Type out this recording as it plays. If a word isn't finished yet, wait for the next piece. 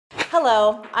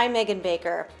Hello, I'm Megan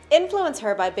Baker.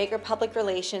 InfluenceHER by Baker Public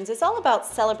Relations is all about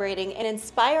celebrating and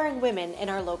inspiring women in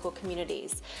our local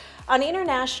communities. On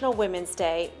International Women's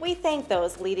Day, we thank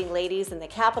those leading ladies in the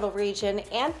Capital Region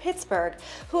and Pittsburgh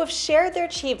who have shared their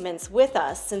achievements with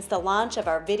us since the launch of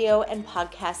our video and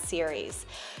podcast series.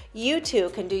 You too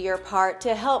can do your part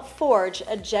to help forge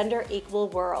a gender-equal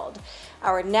world.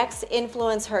 Our next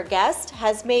InfluenceHER guest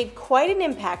has made quite an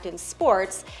impact in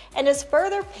sports and is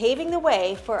further paving the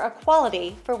way for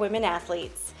equality for women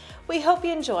athletes. We hope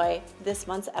you enjoy this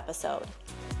month's episode.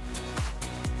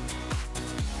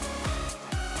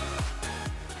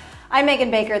 I'm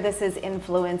Megan Baker, this is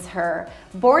InfluenceHER.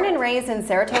 Born and raised in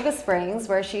Saratoga Springs,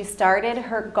 where she started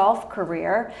her golf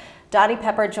career, Dottie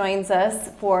Pepper joins us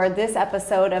for this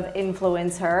episode of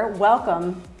InfluenceHER.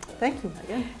 Welcome. Thank you,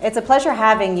 Megan. It's a pleasure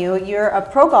having you. You're a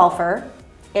pro golfer,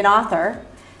 an author,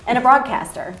 and a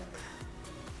broadcaster.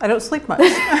 I don't sleep much.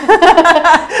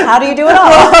 How do you do it all?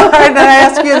 Well, and then I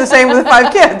ask you the same with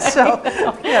 5 kids. So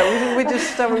yeah, we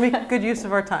just make good use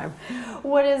of our time.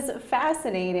 What is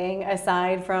fascinating,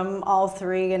 aside from all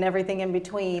three and everything in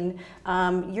between,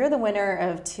 you're the winner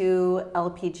of 2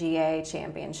 LPGA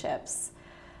championships.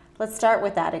 Let's start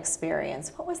with that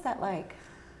experience. What was that like?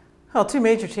 Well, 2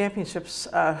 major championships,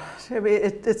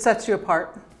 it sets you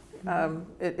apart.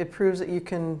 It proves that you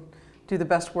can do the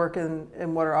best work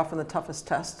in what are often the toughest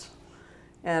tests.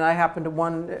 And I happened to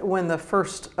win the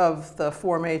first of the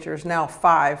 4 majors, now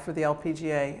 5 for the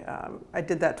LPGA. I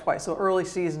did that twice, so early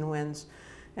season wins.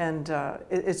 And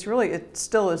it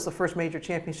still is the first major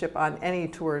championship on any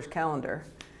tour's calendar.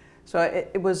 So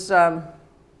it was,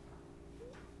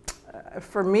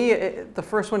 for me, the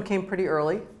first one came pretty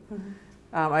early. Mm-hmm.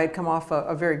 I had come off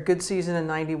a very good season in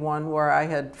 '91 where I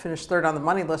had finished 3rd on the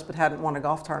money list but hadn't won a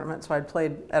golf tournament. So I'd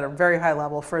played at a very high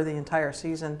level for the entire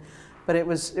season. But it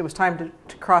was time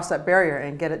to cross that barrier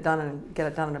and get it done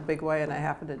in a big way. And I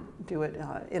happened to do it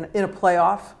in a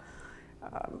playoff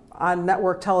on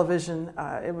network television.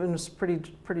 It was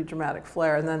pretty dramatic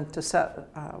flair. And then to set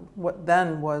what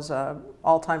then was an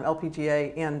all-time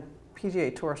LPGA and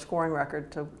PGA Tour scoring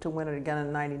record to win it again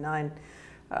in '99.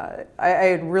 I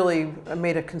had really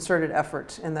made a concerted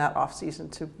effort in that off season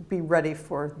to be ready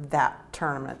for that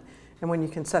tournament. And when you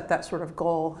can set that sort of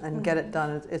goal and get it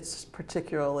done, it's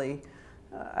particularly,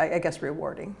 I guess,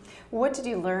 rewarding. What did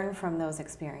you learn from those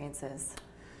experiences?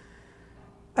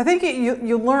 I think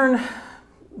you learn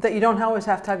that you don't always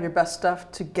have to have your best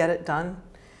stuff to get it done,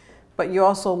 but you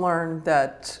also learn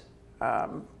that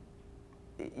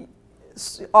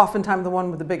oftentimes the one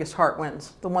with the biggest heart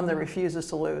wins, the one that refuses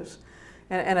to lose.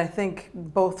 And I think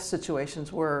both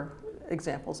situations were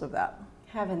examples of that.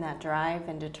 Having that drive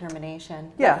and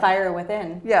determination, yeah. The fire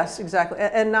within. Yes, exactly.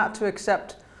 And not to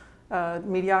accept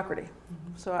mediocrity.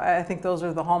 Mm-hmm. So I think those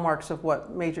are the hallmarks of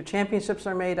what major championships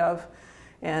are made of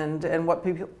and what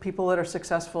people that are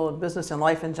successful in business and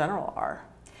life in general are.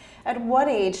 At what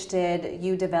age did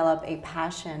you develop a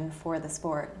passion for the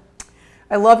sport?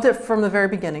 I loved it from the very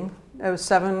beginning. I was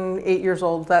 7, 8 years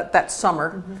old that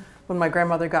summer. Mm-hmm. When my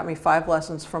grandmother got me 5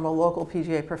 lessons from a local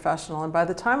PGA professional. And by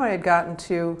the time I had gotten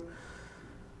to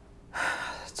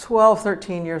 12,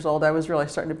 13 years old, I was really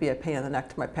starting to be a pain in the neck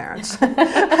to my parents.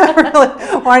 I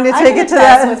really wanted to take it to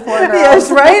that. With 4 girls.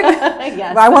 Yes, right?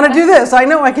 Yes. I want to do this. I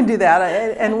know I can do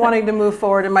that. And wanting to move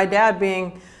forward. And my dad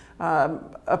being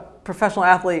a professional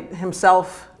athlete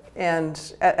himself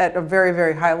and at a very,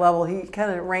 very high level, he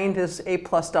kind of reined his A+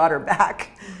 daughter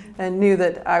back. And knew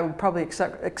that I would probably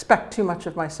expect too much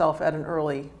of myself at an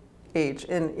early age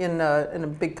in a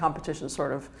big competition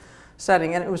sort of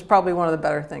setting. And it was probably one of the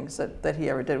better things that he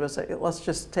ever did was say, let's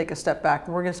just take a step back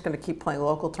and we're just going to keep playing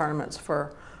local tournaments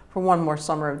for one more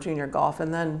summer of junior golf,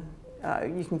 and then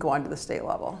you can go on to the state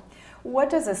level. What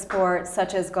does a sport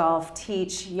such as golf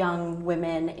teach young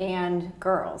women and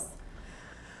girls?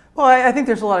 Well, I think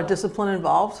there's a lot of discipline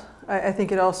involved. I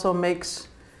think it also makes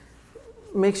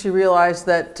you realize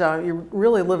that you're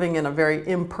really living in a very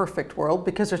imperfect world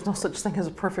because there's no such thing as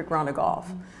a perfect round of golf.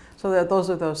 Mm-hmm. So those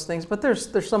are those things. But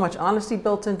there's so much honesty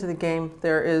built into the game.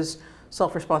 There is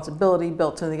self-responsibility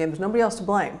built into the game. There's nobody else to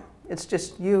blame. It's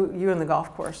just you and the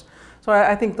golf course. So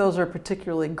I think those are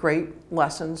particularly great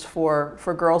lessons for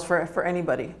girls, for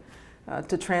anybody,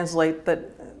 to translate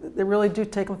that they really do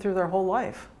take them through their whole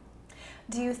life.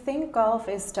 Do you think golf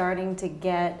is starting to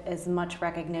get as much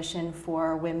recognition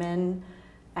for women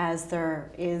as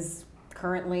there is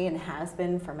currently and has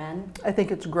been for men? I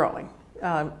think it's growing.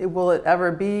 Will it ever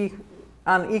be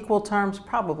on equal terms?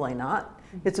 Probably not.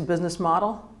 It's a business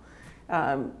model.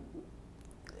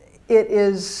 It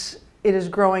is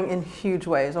growing in huge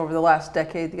ways. Over the last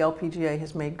decade, the LPGA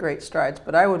has made great strides,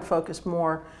 but I would focus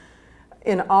more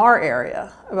in our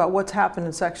area about what's happened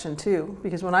in Section 2,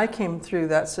 because when I came through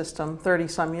that system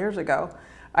 30-some years ago,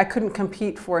 I couldn't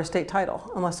compete for a state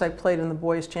title unless I played in the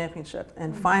boys' championship.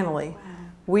 And finally,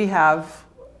 we have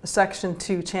a Section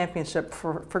 2 championship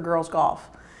for girls golf.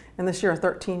 And this year, a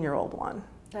 13-year-old won.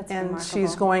 That's and remarkable.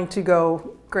 She's going to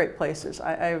go great places.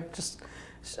 I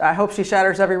hope she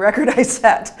shatters every record I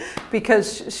set,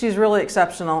 because she's really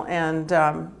exceptional, and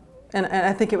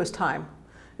I think it was time.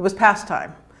 It was past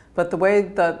time. But the way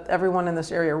that everyone in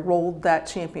this area rolled that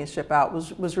championship out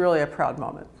was really a proud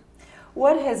moment.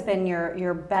 What has been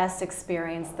your best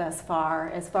experience thus far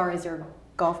as your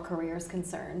golf career is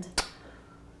concerned?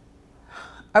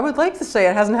 I would like to say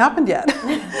it hasn't happened yet,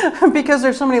 because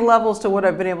there's so many levels to what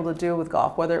I've been able to do with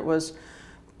golf, whether it was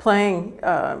playing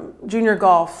junior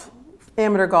golf,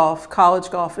 amateur golf, college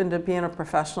golf, into being a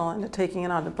professional, into taking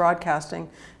it on to broadcasting,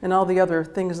 and all the other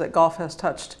things that golf has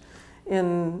touched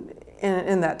in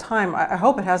that time. I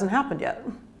hope it hasn't happened yet.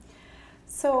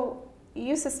 So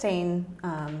you sustained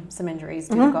some injuries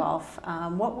due to golf.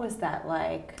 What was that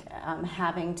like,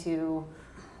 having to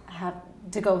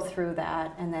go through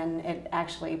that, and then it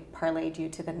actually parlayed you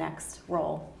to the next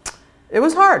role? It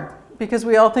was hard, because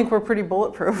we all think we're pretty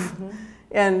bulletproof.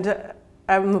 And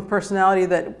I'm the personality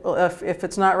that if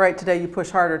it's not right today, you push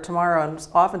harder tomorrow. And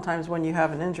oftentimes when you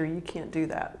have an injury, you can't do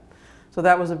that. So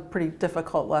that was a pretty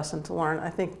difficult lesson to learn. I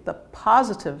think the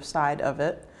positive side of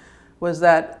it was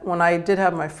that when I did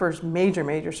have my first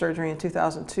major surgery in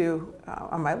 2002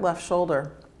 on my left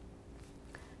shoulder,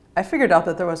 I figured out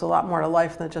that there was a lot more to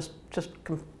life than just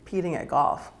competing at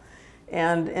golf.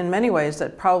 And in many ways,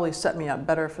 that probably set me up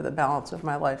better for the balance of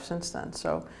my life since then.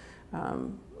 So,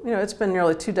 you know, it's been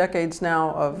nearly 2 decades now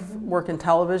of work in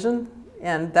television,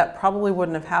 and that probably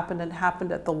wouldn't have happened. It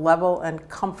happened at the level and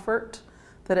comfort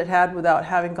that it had without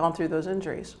having gone through those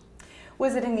injuries.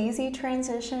 Was it an easy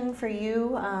transition for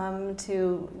you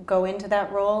to go into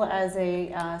that role as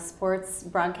a sports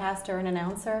broadcaster and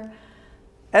announcer?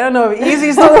 I don't know if easy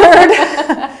is the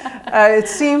word. It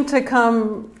seemed to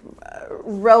come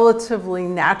relatively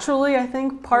naturally, I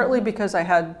think, partly because I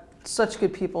had such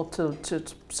good people to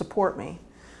support me.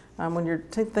 When you're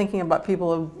thinking about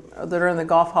people that are in the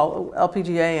Golf Hall,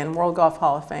 LPGA and World Golf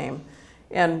Hall of Fame,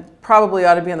 and probably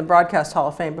ought to be in the Broadcast Hall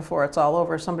of Fame before it's all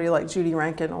over, somebody like Judy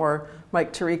Rankin or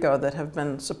Mike Tirico that have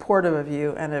been supportive of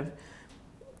you and have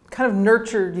kind of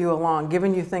nurtured you along,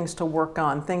 given you things to work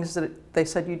on, things that they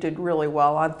said you did really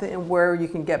well on, and where you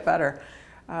can get better.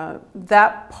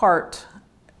 That part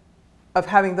of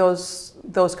having those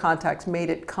contacts made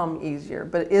it come easier.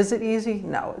 But is it easy?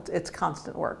 No, it's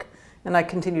constant work. And I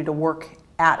continue to work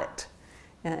at it.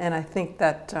 And I think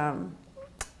that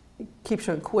it keeps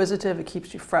you inquisitive, it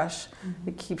keeps you fresh,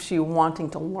 it keeps you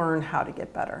wanting to learn how to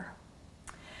get better.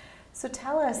 So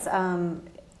tell us,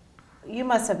 you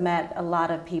must have met a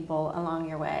lot of people along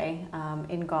your way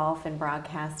in golf and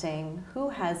broadcasting. Who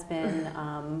has been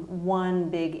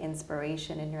one big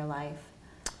inspiration in your life?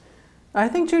 I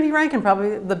think Judy Rankin,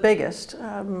 probably the biggest.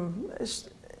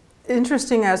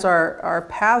 Interesting as our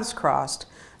paths crossed,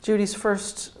 Judy's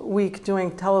first week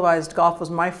doing televised golf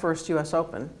was my first U.S.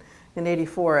 Open in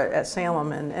 '84 at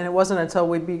Salem, and it wasn't until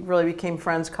we really became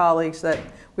friends, colleagues, that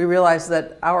we realized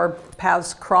that our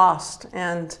paths crossed,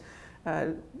 and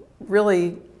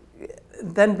really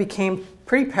then became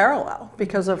pretty parallel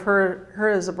because of her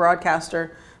as a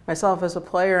broadcaster, myself as a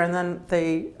player, and then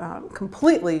they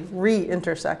completely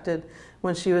re-intersected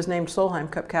when she was named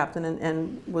Solheim Cup captain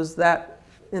and was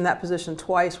in that position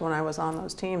twice when I was on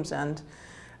those teams. And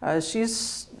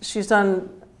she's done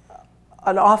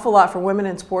an awful lot for women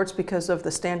in sports because of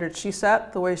the standards she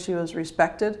set, the way she was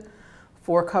respected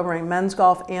for covering men's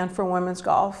golf and for women's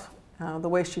golf, the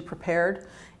way she prepared,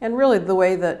 and really the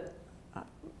way that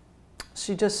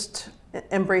she just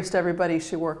embraced everybody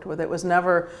she worked with. It was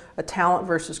never a talent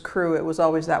versus crew. It was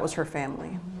always that was her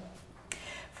family.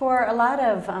 For a lot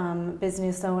of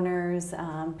business owners,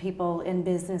 people in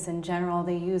business in general,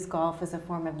 they use golf as a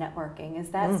form of networking. Is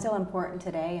that still important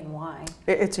today, and why?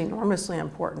 It's enormously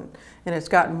important, and it's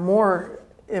gotten more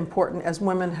important as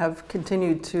women have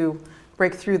continued to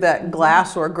break through that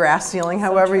glass or grass ceiling,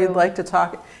 however you'd like to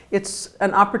talk. It's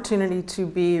an opportunity to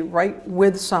be right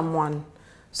with someone,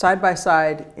 side by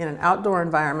side, in an outdoor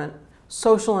environment,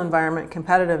 social environment,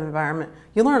 competitive environment.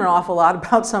 You learn an awful lot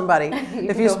about somebody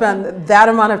if you spend that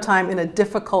amount of time in a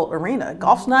difficult arena.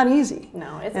 Golf's not easy.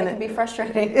 No, it can be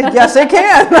frustrating. Yes, it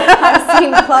can. I've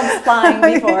seen clubs flying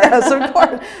before. Yes, of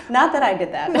course. Not that I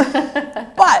did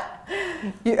that. But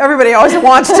everybody always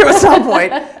wants to at some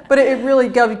point. But it really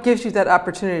gives you that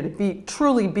opportunity to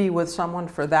truly be with someone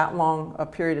for that long a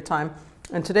period of time.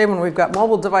 And today when we've got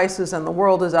mobile devices and the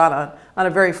world is on a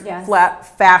very Yes. flat,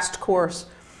 fast course,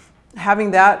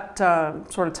 having that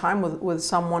sort of time with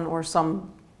someone or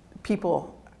some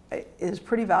people is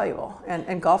pretty valuable,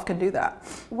 and golf can do that.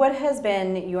 What has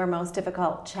been your most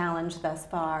difficult challenge thus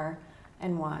far,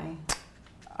 and why?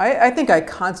 I think I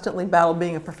constantly battle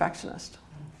being a perfectionist.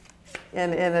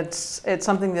 And it's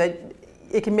something that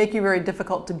it can make you very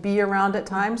difficult to be around at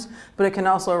times, but it can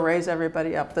also raise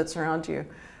everybody up that's around you.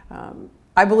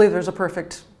 I believe there's a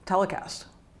perfect telecast.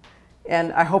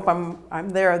 And I hope I'm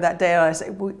there that day and I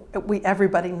say,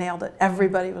 everybody nailed it.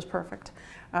 Everybody was perfect.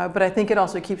 But I think it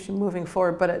also keeps you moving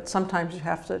forward, but sometimes you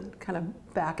have to kind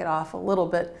of back it off a little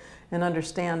bit and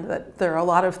understand that there are a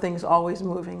lot of things always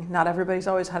moving. Not everybody's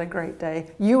always had a great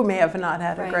day. You may have not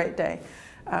had a great day,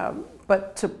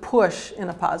 but to push in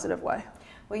a positive way.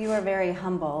 Well, you are very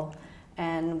humble,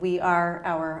 and we are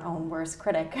our own worst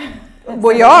critic.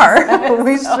 We are.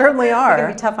 We certainly are. We're going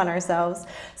to be tough on ourselves.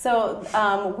 So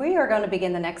we are going to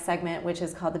begin the next segment, which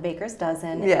is called the Baker's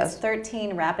Dozen. Yes. It's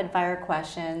 13 rapid-fire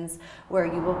questions where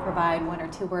you will provide 1 or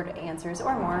 2 word answers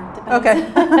or more,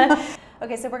 depending. Okay.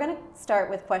 Okay, so we're going to start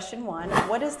with question 1.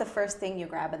 What is the first thing you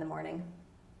grab in the morning?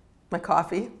 My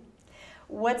coffee.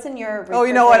 What's in your refrigerator? Oh,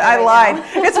 you know what? I right lied. now?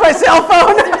 It's my cell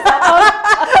phone.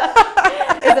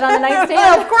 Is it on the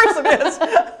nightstand? Of course it is.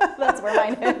 That's where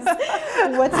mine is.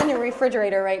 What's in your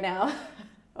refrigerator right now?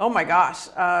 Oh my gosh,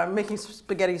 making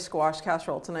spaghetti squash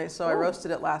casserole tonight. So I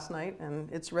roasted it last night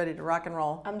and it's ready to rock and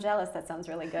roll. I'm jealous. That sounds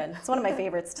really good. It's one of my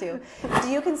favorites too. Do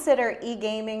you consider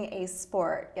e-gaming a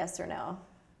sport? Yes or no?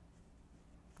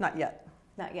 Not yet.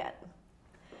 Not yet.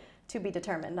 To be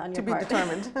determined on your To be part.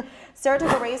 determined.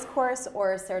 Saratoga Race Course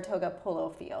or Saratoga Polo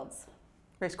Fields?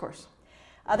 Race course.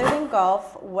 Other than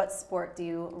golf, what sport do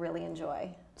you really enjoy?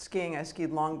 Skiing. I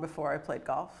skied long before I played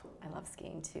golf. I love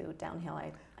skiing too. Downhill,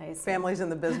 I assume. Family's in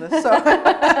the business, so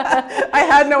I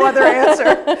had no other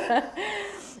answer.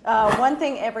 One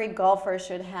thing every golfer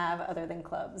should have other than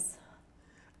clubs?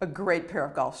 A great pair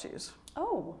of golf shoes.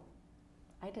 Oh,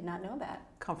 I did not know that.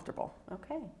 Comfortable.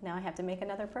 Okay, now I have to make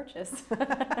another purchase.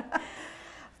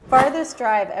 Farthest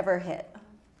drive ever hit?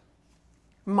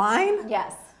 Mine?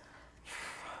 Yes.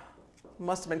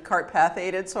 Must have been cart path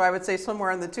aided, so I would say somewhere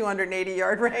in the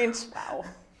 280-yard range. Wow,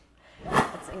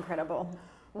 that's incredible.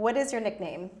 What is your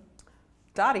nickname?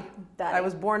 Dottie. Dottie. I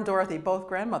was born Dorothy. Both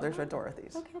grandmothers are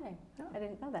Dorothys. Okay, I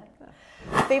didn't know that.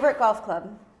 Favorite golf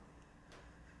club?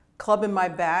 Club in my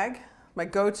bag, my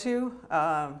go-to,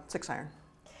 6-iron.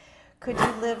 Could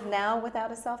you live now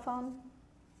without a cell phone?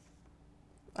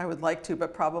 I would like to,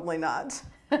 but probably not.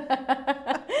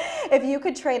 If you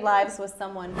could trade lives with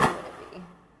someone, who would it be?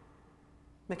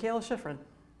 Michaela Schifrin.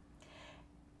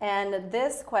 And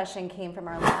this question came from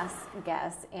our last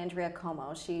guest, Andrea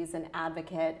Como. She's an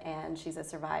advocate and she's a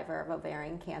survivor of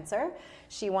ovarian cancer.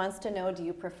 She wants to know, do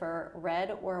you prefer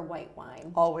red or white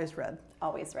wine? Always red.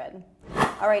 Always red.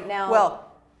 All right, now.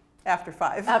 Well, after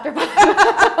 5. After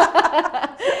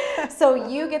 5. So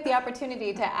you get the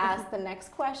opportunity to ask the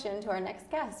next question to our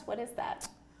next guest. What is that?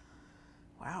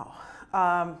 Wow.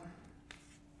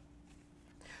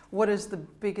 What is the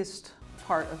biggest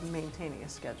part of maintaining a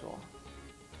schedule?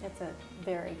 It's a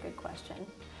very good question.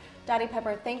 Dottie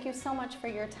Pepper, thank you so much for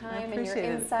your time and your appreciate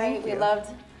it. insight. Thank We you. loved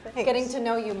Thanks. getting to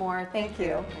know you more. Thank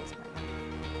you. Thanks, Maria.